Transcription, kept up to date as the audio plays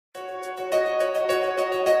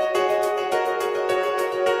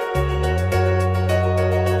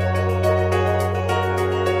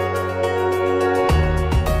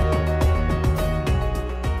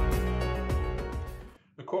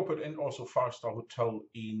5-star hotel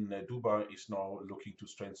in Dubai is now looking to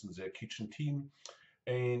strengthen their kitchen team.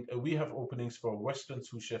 And we have openings for Western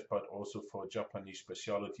sous chef, but also for Japanese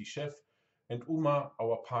specialty chef. And Uma,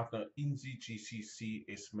 our partner in the GCC,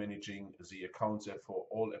 is managing the accounts. Therefore,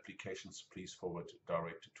 all applications, please forward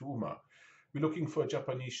direct to Uma. We're looking for a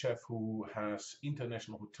Japanese chef who has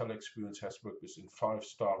international hotel experience, has worked within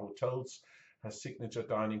 5-star hotels, has signature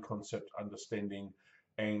dining concept understanding,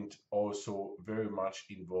 and also very much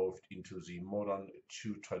involved into the modern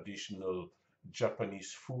to traditional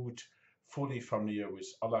Japanese food, fully familiar with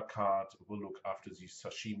a la carte, will look after the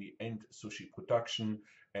sashimi and sushi production,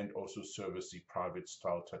 and also service the private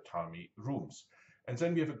style tatami rooms. And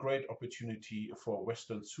then we have a great opportunity for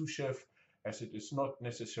Western sous chef, as it is not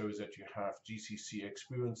necessary that you have GCC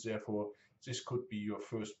experience. Therefore, this could be your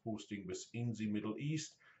first posting within the Middle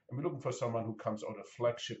East. And we're looking for someone who comes out of a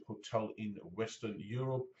flagship hotel in Western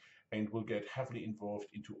Europe and will get heavily involved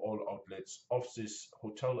into all outlets of this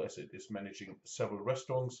hotel, as it is managing several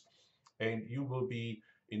restaurants. And you will be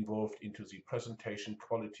involved into the presentation,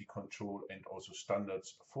 quality control, and also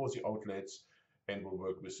standards for the outlets, and will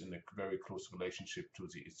work within a very close relationship to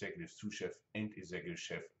the executive sous chef and executive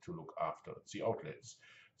chef to look after the outlets.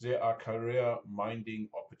 There are career-minding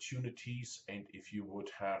opportunities, and if you would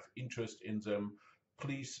have interest in them,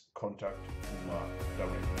 please contact Uma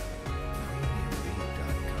directly.